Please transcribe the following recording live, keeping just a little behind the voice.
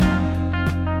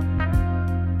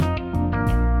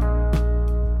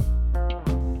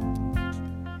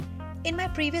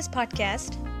previous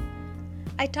podcast,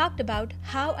 I talked about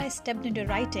how I stepped into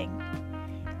writing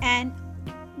and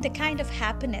the kind of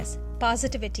happiness,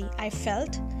 positivity I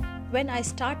felt when I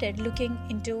started looking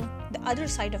into the other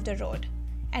side of the road,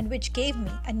 and which gave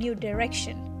me a new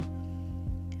direction.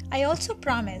 I also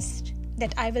promised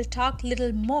that I will talk a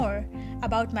little more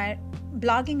about my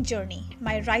blogging journey,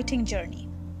 my writing journey.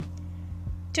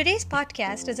 Today's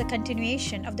podcast is a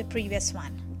continuation of the previous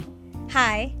one.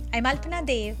 Hi, I'm Alpana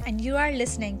Dev and you are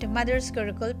listening to Mother's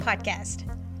Gurukul podcast.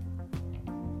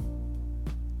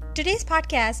 Today's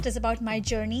podcast is about my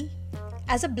journey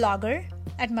as a blogger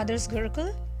at Mother's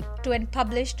Gurukul to a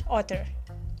published author.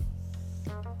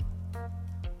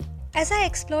 As I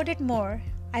explored it more,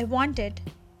 I wanted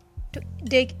to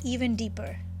dig even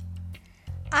deeper.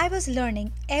 I was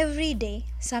learning every day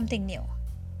something new.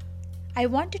 I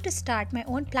wanted to start my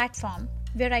own platform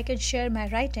where I could share my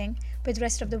writing with the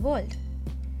rest of the world.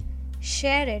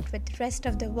 Share it with the rest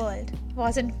of the world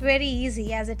wasn't very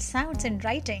easy as it sounds in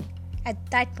writing at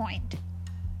that point.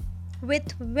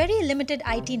 With very limited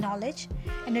IT knowledge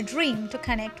and a dream to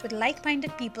connect with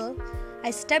like-minded people,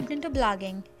 I stepped into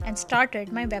blogging and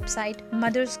started my website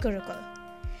Mother's Gurukul.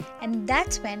 And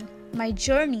that's when my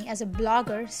journey as a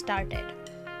blogger started.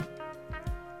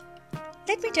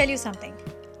 Let me tell you something.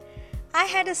 I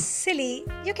had a silly,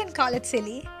 you can call it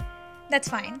silly, that's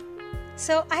fine.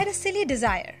 So I had a silly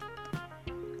desire.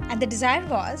 And the desire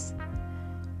was,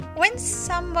 when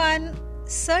someone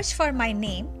search for my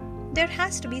name, there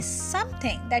has to be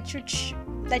something that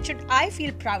should I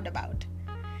feel proud about.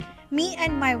 Me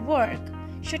and my work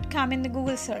should come in the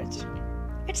Google search.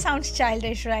 It sounds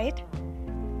childish, right?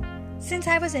 Since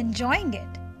I was enjoying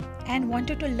it and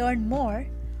wanted to learn more,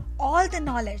 all the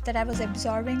knowledge that I was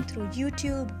absorbing through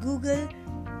YouTube, Google,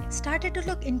 started to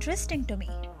look interesting to me.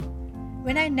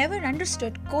 When I never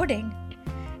understood coding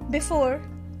before,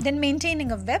 then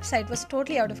maintaining a website was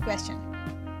totally out of question.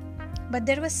 But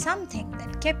there was something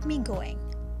that kept me going.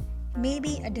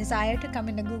 Maybe a desire to come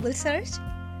in a Google search?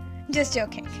 Just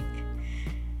joking.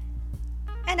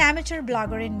 An amateur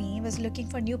blogger in me was looking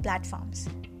for new platforms.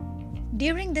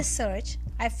 During this search,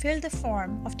 I filled the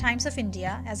form of Times of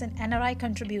India as an NRI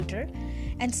contributor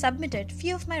and submitted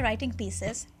few of my writing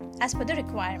pieces as per the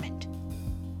requirement.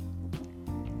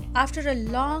 After a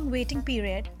long waiting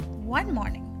period, one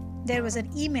morning, there was an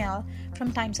email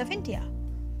from Times of India.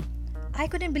 I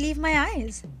couldn't believe my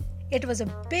eyes. It was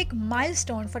a big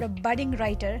milestone for a budding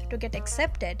writer to get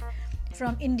accepted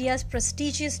from India's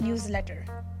prestigious newsletter.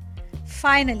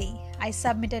 Finally, I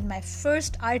submitted my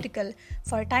first article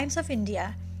for Times of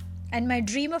India, and my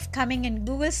dream of coming in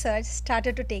Google search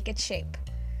started to take its shape.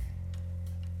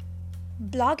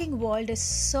 Blogging world is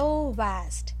so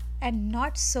vast and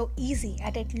not so easy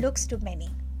as it looks to many.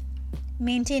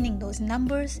 Maintaining those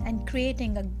numbers and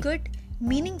creating a good,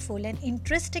 meaningful and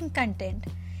interesting content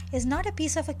is not a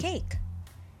piece of a cake.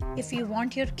 If you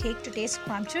want your cake to taste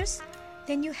scrumptious,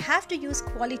 then you have to use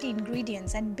quality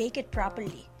ingredients and bake it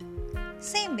properly.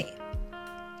 Same way,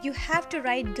 you have to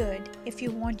write good if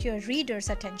you want your readers'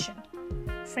 attention.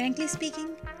 Frankly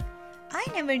speaking, I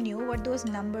never knew what those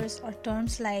numbers or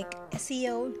terms like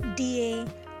SEO, DA,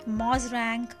 Moz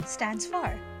rank stands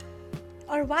for,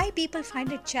 or why people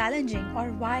find it challenging, or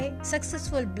why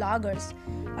successful bloggers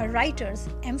or writers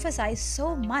emphasize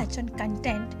so much on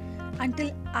content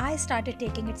until I started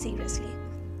taking it seriously.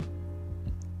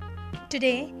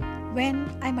 Today, when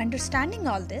I'm understanding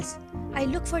all this, I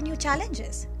look for new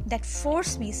challenges that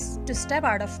force me to step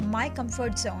out of my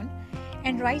comfort zone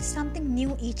and write something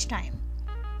new each time.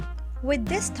 With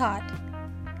this thought,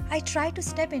 I tried to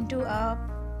step into a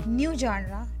new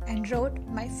genre and wrote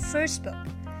my first book,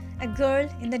 A Girl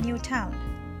in the New Town.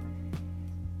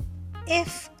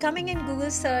 If coming in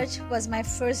Google search was my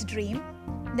first dream,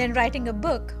 then writing a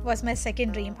book was my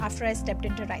second dream after I stepped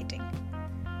into writing.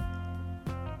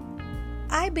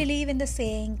 I believe in the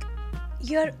saying,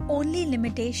 your only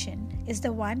limitation is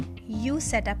the one you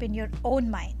set up in your own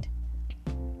mind.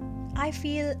 I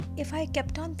feel if I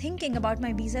kept on thinking about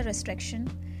my visa restriction,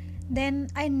 then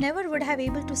I never would have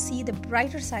able to see the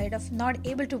brighter side of not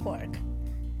able to work.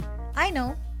 I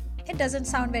know it doesn't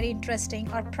sound very interesting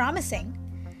or promising,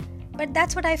 but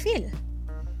that's what I feel.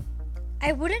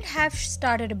 I wouldn't have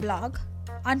started a blog,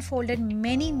 unfolded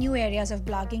many new areas of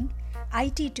blogging,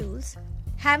 IT tools,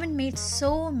 haven't made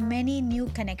so many new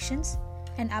connections,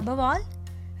 and above all,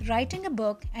 writing a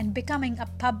book and becoming a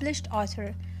published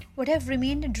author would have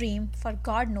remained a dream for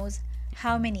God knows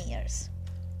how many years.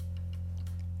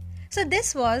 So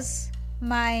this was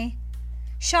my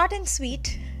short and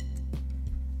sweet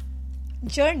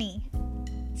journey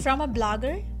from a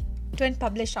blogger to a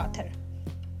published author.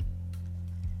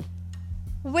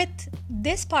 With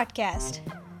this podcast,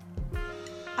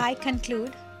 I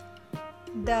conclude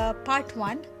the part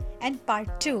 1 and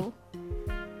part 2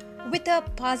 with a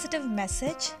positive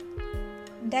message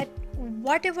that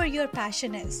whatever your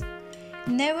passion is,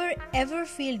 never ever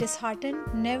feel disheartened,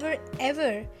 never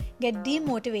ever get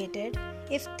demotivated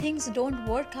if things don't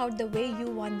work out the way you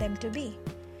want them to be.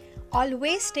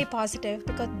 Always stay positive,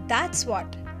 because that's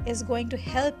what is going to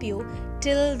help you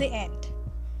till the end.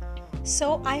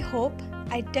 So I hope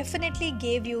I definitely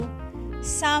gave you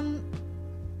some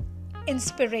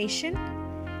inspiration,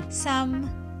 some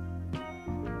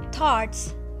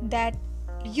thoughts that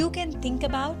you can think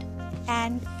about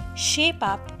and shape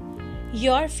up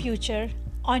your future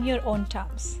on your own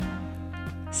terms.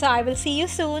 So I will see you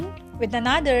soon with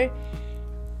another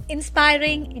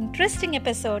inspiring, interesting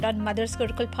episode on Mother's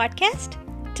Gurukul podcast.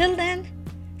 Till then,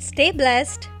 stay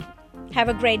blessed. Have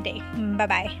a great day.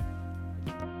 Bye-bye.